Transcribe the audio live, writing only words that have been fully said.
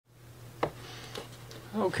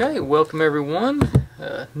Okay, welcome everyone.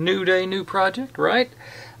 New day, new project, right?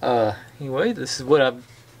 Anyway, this is what I've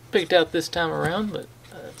picked out this time around, but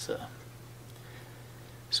it's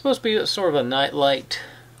supposed to be sort of a nightlight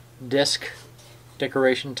desk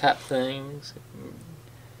decoration type things,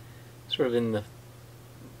 sort of in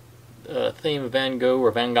the theme of Van Gogh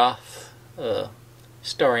or Van Gogh,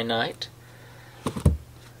 Starry Night.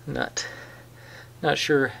 Not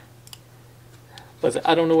sure. But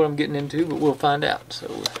I don't know what I'm getting into, but we'll find out.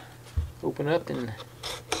 So open up and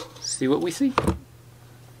see what we see.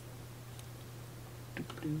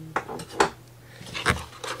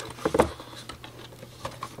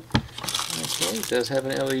 Okay, it does have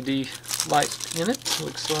an LED light in it.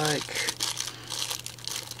 Looks like.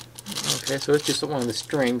 Okay, so it's just one of the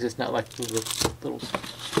strings. It's not like the little.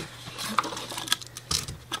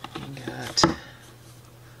 Got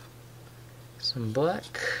some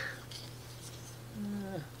black.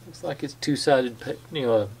 Looks like it's two-sided,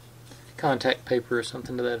 contact paper or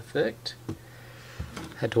something to that effect.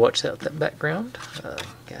 Had to watch out that background.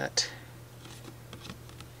 Got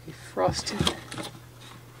a frosted.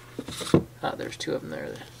 There's two of them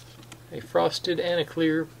there. A frosted and a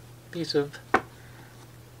clear piece of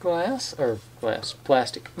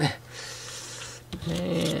plastic,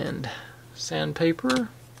 and sandpaper.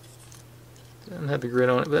 Doesn't have the grid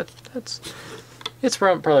on it, but it's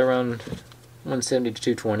probably around 170 to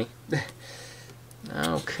 220.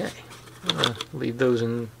 Okay, I'm gonna leave those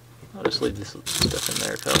in. I'll just leave this stuff in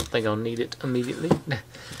there if I don't think I'll need it immediately.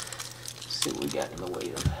 See what we got in the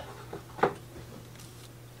way of.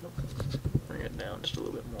 Bring it down just a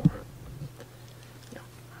little bit more. Yeah.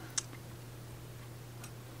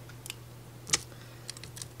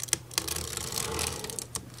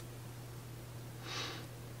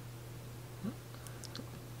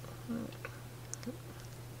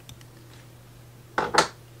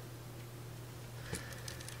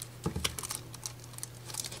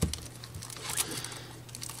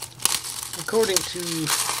 According to, I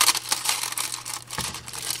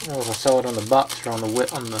don't know if I saw it on the box or on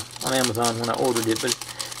Amazon when I ordered it, but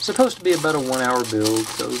it's supposed to be about a 1-hour build.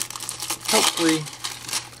 So hopefully,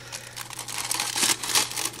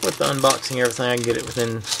 with the unboxing and everything, I can get it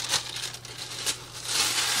within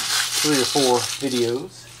 3 or 4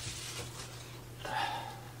 videos.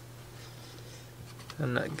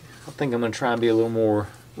 I think I'm going to try and be a little more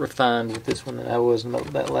refined with this one than I was in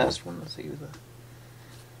that last one. Let's see.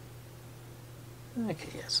 Okay,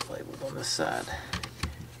 yes, labeled on this side.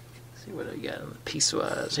 Let's see what I got on the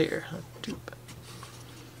piecewise here.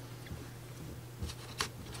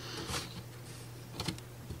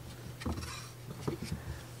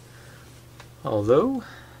 Although, it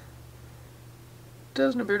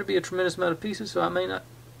doesn't appear to be a tremendous amount of pieces, so I may not.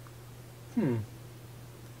 I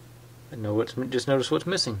know just notice what's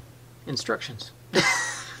missing. Instructions.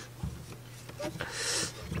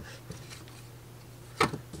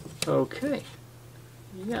 Okay.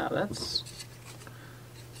 Yeah, that's.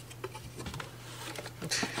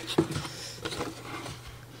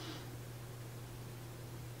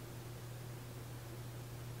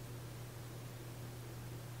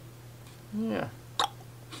 Yeah.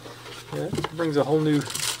 Yeah, it brings a whole new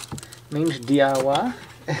meaning to DIY.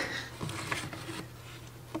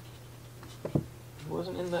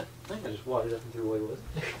 Wasn't in that thing. I just wadded up and threw away, was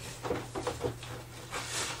it?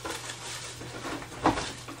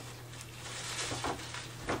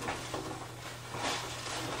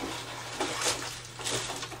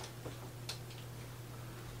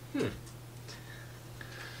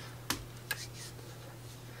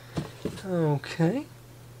 Okay.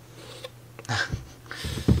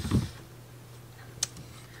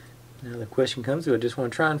 Now the question comes, do I just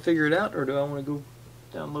want to try and figure it out, or do I want to go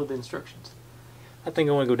download the instructions? I think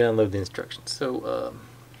I want to go download the instructions. So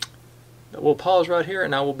we'll pause right here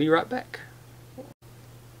and I will be right back.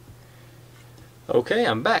 Okay,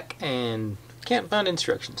 I'm back and can't find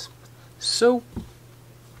instructions. So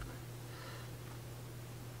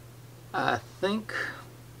I think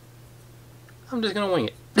I'm just going to wing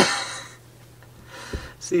it.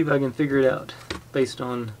 See if I can figure it out based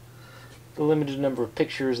on the limited number of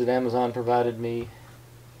pictures that Amazon provided me.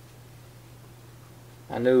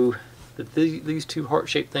 I know that these two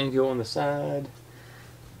heart-shaped things go on the side.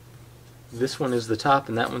 This one is the top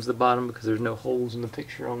and that one's the bottom because there's no holes in the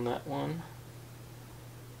picture on that one.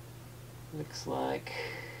 Looks like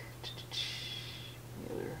the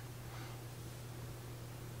other.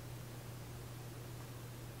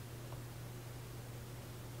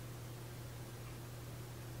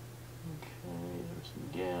 Okay, there's some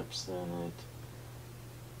gaps in it.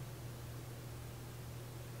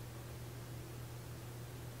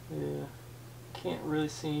 Yeah, can't really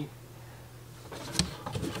see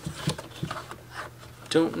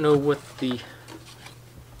Don't know what the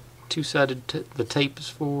two-sided the tape is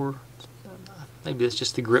for. Maybe it's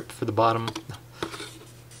just the grip for the bottom.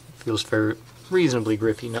 It feels very reasonably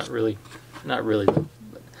grippy, not really,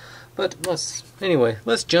 but let's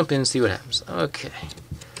jump in and see what happens. Okay.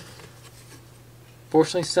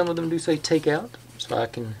 Fortunately, some of them do say take out, so I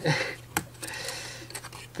can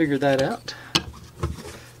figure that out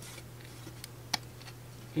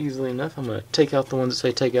easily enough. I'm going to take out the ones that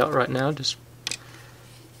say take out right now, just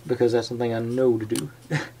because that's something I know to do.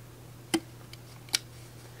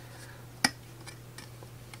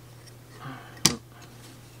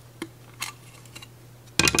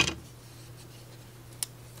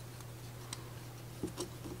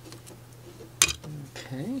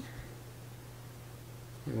 Okay.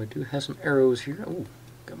 And we do have some arrows here. Oh,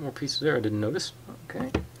 got more pieces there I didn't notice. Okay.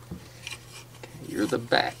 Okay, you're the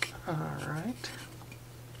back. Alright.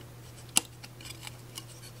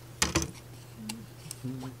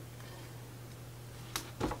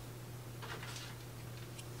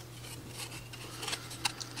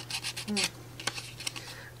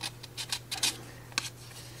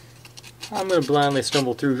 I'm going to blindly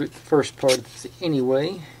stumble through the first part of this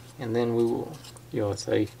anyway, and then we will,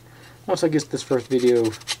 say, once I get this first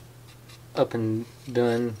video up and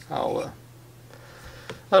done, I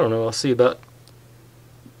don't know, I'll see about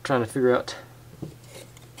trying to figure out,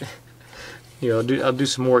 I'll do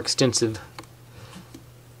some more extensive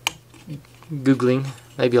Googling.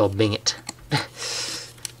 Maybe I'll Bing it.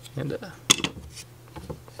 And,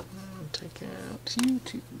 take out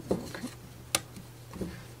YouTube. Okay.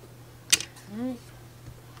 Okay.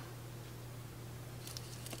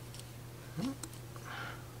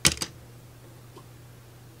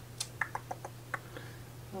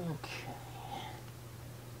 Okay.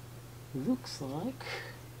 Looks like.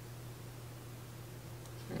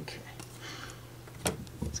 Okay.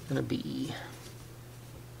 It's gonna be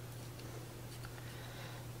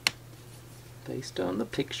based on the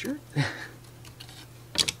picture.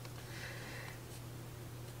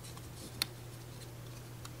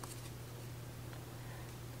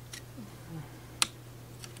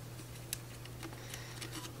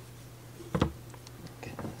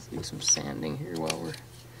 Okay, let's do some sanding here while we're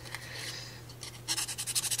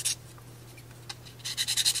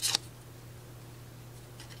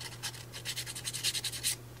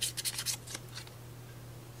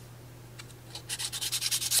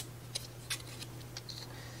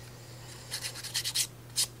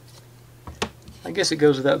I guess it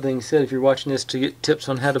goes without being said, if you're watching this to get tips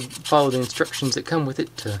on how to follow the instructions that come with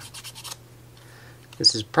it,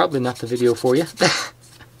 this is probably not the video for you.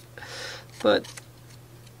 But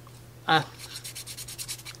I'm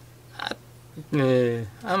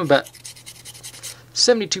about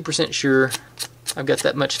 72% sure I've got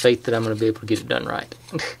that much faith that I'm going to be able to get it done right.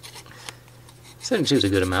 72 is a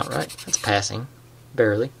good amount, right? That's passing,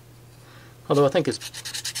 barely. Although I think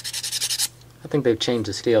they've changed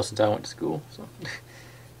the scale since I went to school. So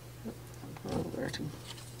there too.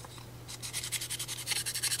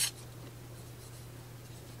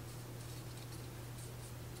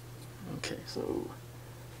 Okay, so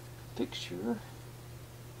picture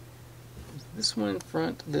is this one in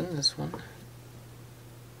front, then this one,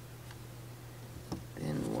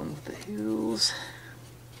 then one with the hills.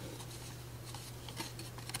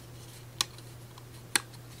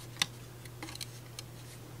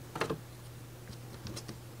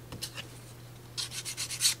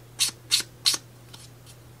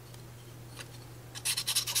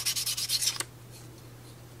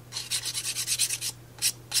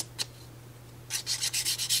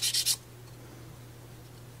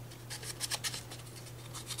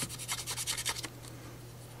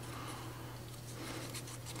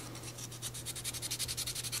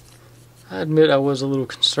 I admit I was a little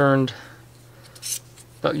concerned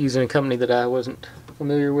about using a company that I wasn't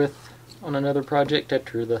familiar with on another project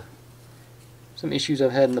after some issues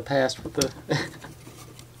I've had in the past with the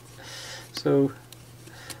so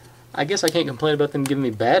I guess I can't complain about them giving me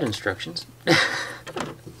bad instructions.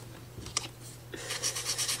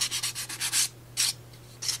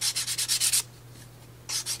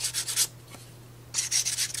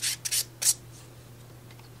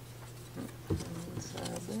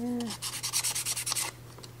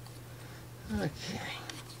 Okay.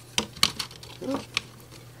 Okay.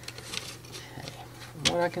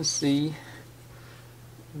 From what I can see,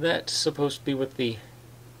 that's supposed to be what the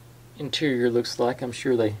interior looks like. I'm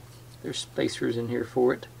sure there's spacers in here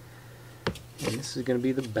for it. And this is going to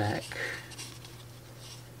be the back.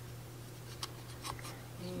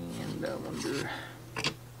 And I wonder.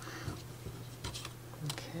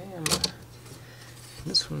 Okay,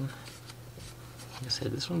 this one Like I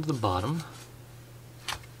said, this one's the bottom.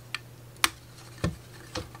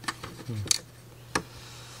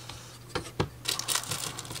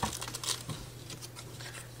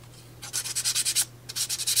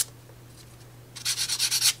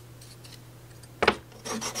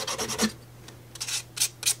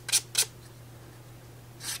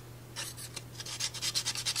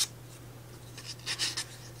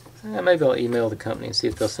 Maybe I'll email the company and see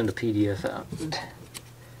if they'll send a PDF out.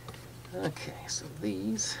 Okay, so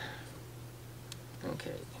these.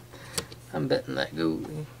 Okay, I'm betting that goes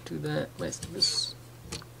to that. This,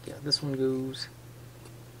 yeah, this one goes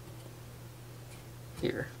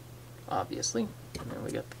here, obviously. And then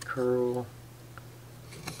we got the curl,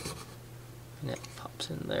 and that pops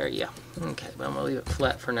in there. Yeah. Okay, but I'm gonna leave it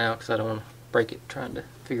flat for now because I don't want to break it trying to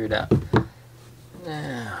figure it out.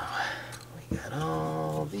 Now we got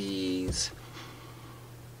all these.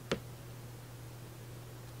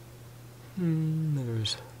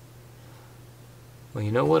 There's, well,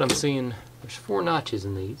 you know what I'm seeing? There's 4 notches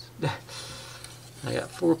in these. I got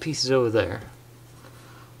 4 pieces over there.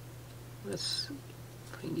 Let's see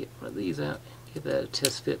if we can get one of these out and give that a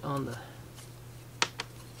test fit on the,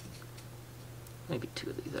 maybe 2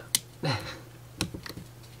 of these out.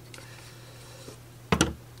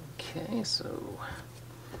 Okay, so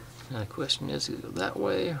now the question is, do we go that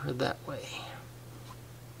way or that way?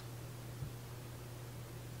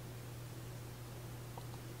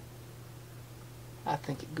 I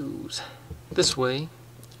think it goes this way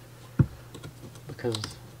because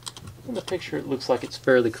in the picture it looks like it's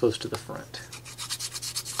fairly close to the front.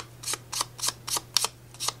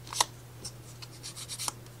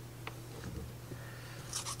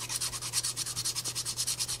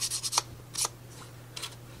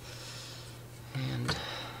 And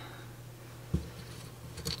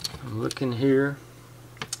I'm looking here.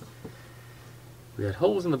 We got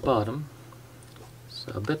holes in the bottom,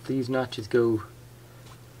 so I bet these notches go.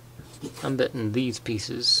 I'm betting these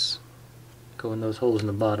pieces go in those holes in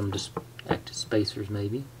the bottom to act as spacers,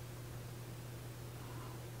 maybe.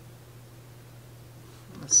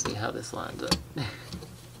 Let's see how this lines up.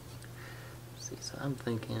 See, so I'm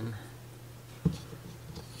thinking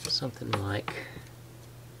something like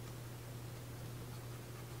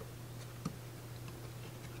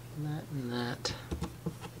that and that.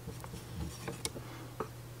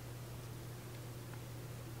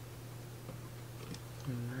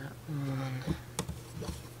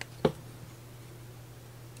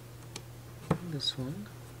 This one,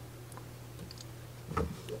 and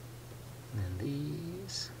then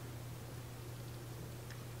these,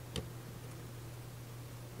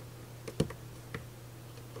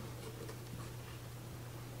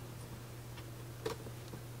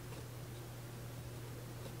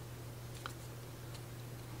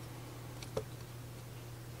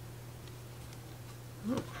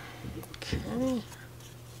 okay.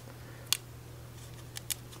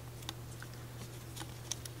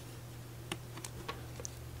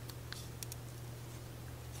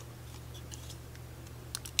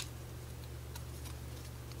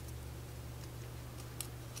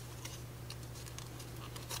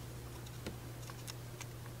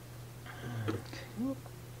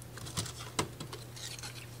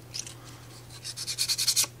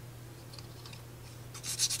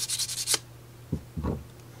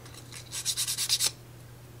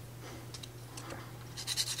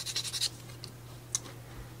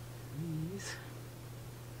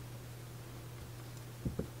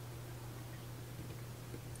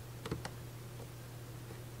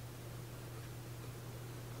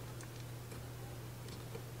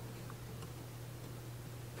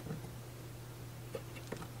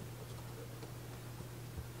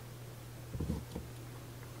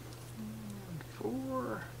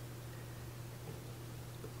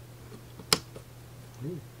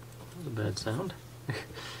 Ooh, that was a bad sound.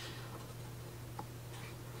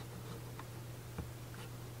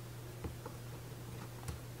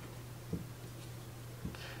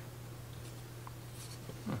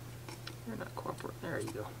 You're not cooperating. There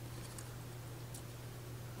you go.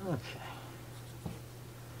 Okay.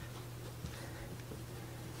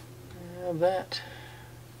 Now that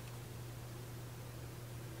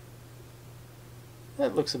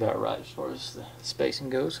looks about right as far as the spacing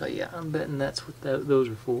goes. So yeah, I'm betting that's what those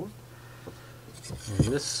are for. And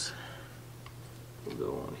this will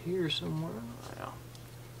go on here somewhere. Yeah.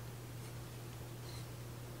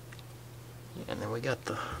 And then we got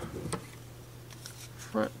the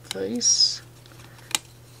front face.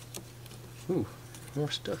 Ooh, more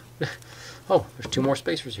stuff. Oh, there's 2 more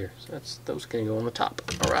spacers here. So those can go on the top.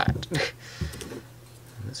 All right. And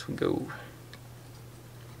this would go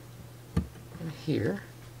in here.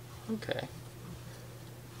 Okay.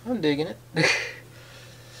 I'm digging it.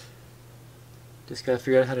 Just gotta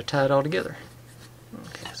figure out how to tie it all together.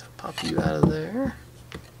 Okay, so pop you out of there.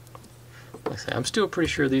 Like I say, I'm still pretty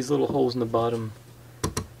sure these little holes in the bottom.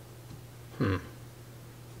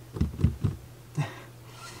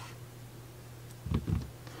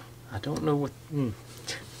 I don't know what.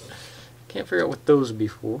 Can't figure out what those would be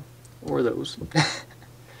for, or those.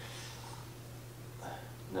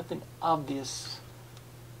 Nothing obvious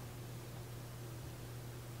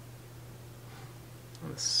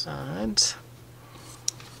on the sides.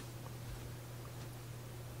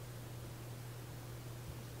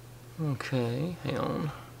 Okay, hang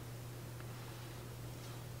on.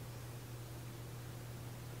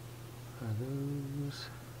 Are those?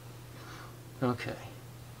 Okay.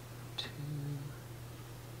 Two.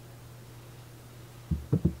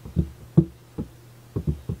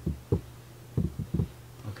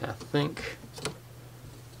 Okay, I think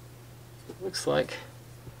looks like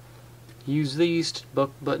use these to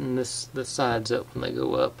button the sides up when they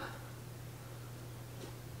go up.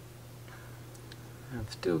 I've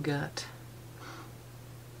still got.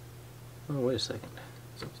 Oh, wait a second.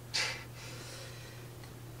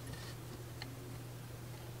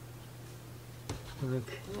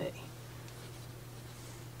 Okay.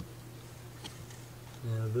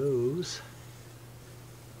 Now those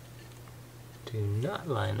do not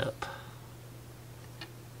line up.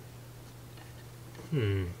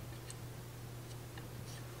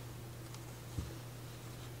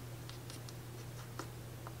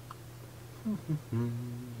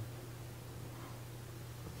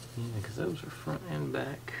 Yeah, because those are front and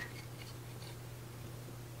back.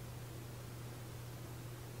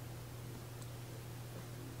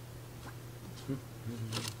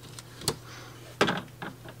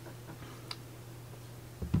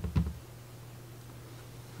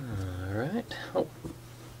 All right. Oh,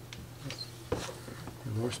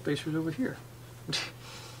 and more spacers over here.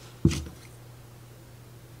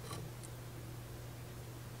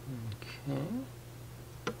 Okay.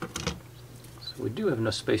 So we do have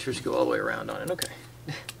enough spacers to go all the way around on it. Okay.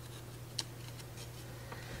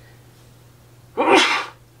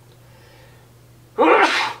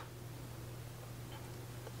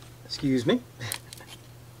 Excuse me.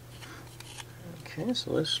 Okay,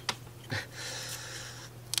 so let's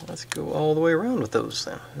go all the way around with those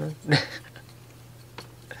then.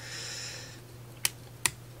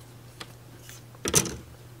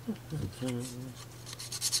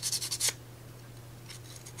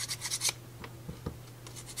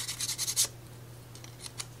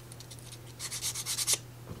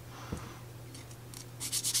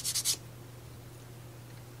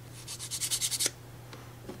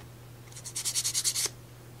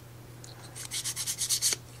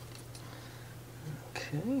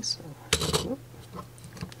 Okay, so whoop.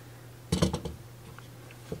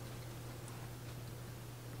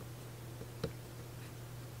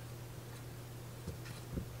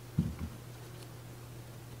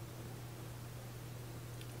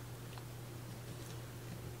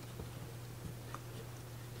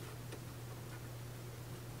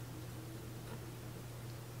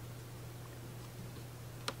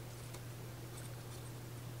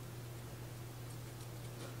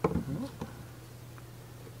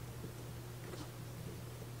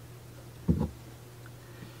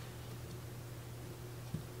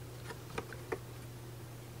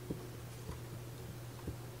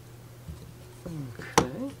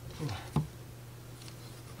 Okay.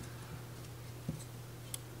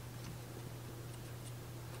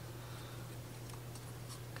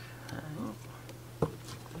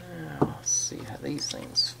 Now let's see how these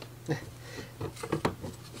things.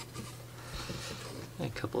 A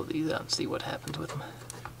couple of these out and see what happens with them.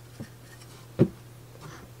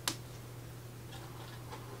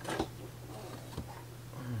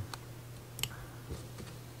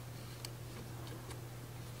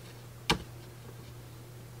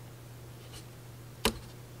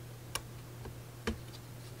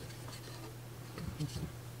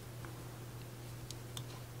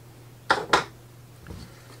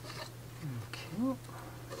 Okay.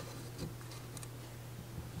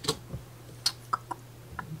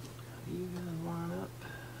 You guys line up?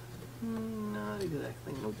 Not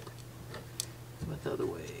exactly. Nope. But the other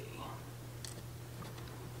way.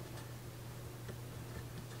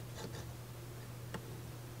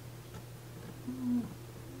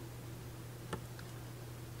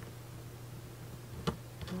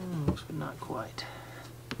 Almost, but not quite.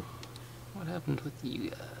 What happened with you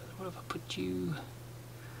guys? What if I put you?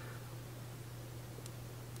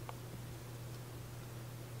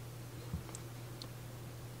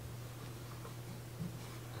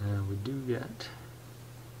 We do got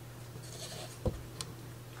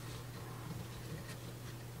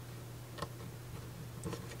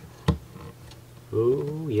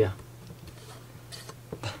Oh, yeah.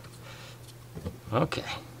 Okay.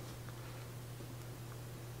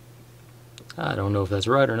 I don't know if that's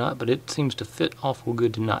right or not, but it seems to fit awful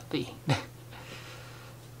good to not be.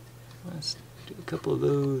 Let's do a couple of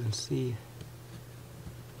those and see.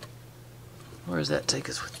 Where does that take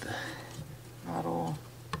us with the model?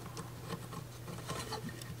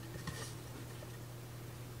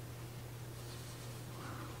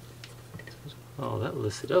 Oh, that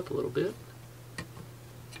lifts it up a little bit.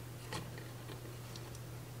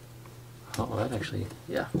 Oh, that actually,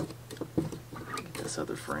 yeah. Get this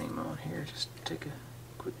other frame on here, just take a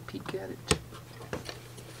quick peek at it.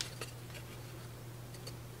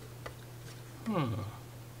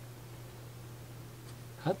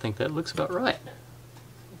 I think that looks about right.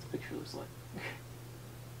 What the picture looks like.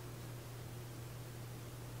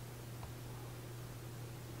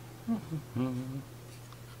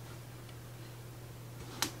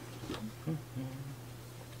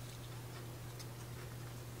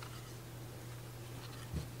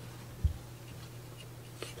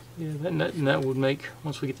 Yeah, that would make,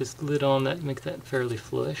 once we get this lid on, that make that fairly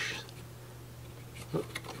flush. Oh,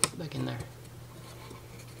 back in there.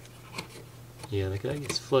 Yeah, that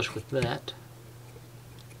gets flush with that.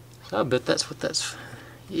 So I bet that's what that's.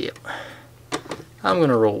 Yep. I'm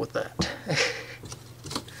gonna roll with that.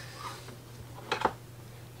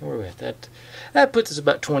 Where are we at? That puts us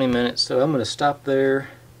about 20 minutes, so I'm gonna stop there.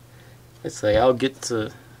 Let's say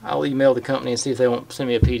I'll email the company and see if they won't send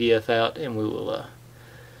me a PDF out, and we will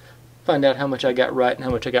find out how much I got right and how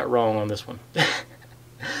much I got wrong on this one.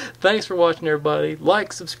 Thanks for watching, everybody.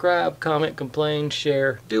 Like, subscribe, comment, complain,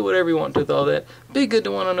 share. Do whatever you want to with all that. Be good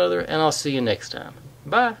to one another, and I'll see you next time.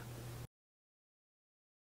 Bye.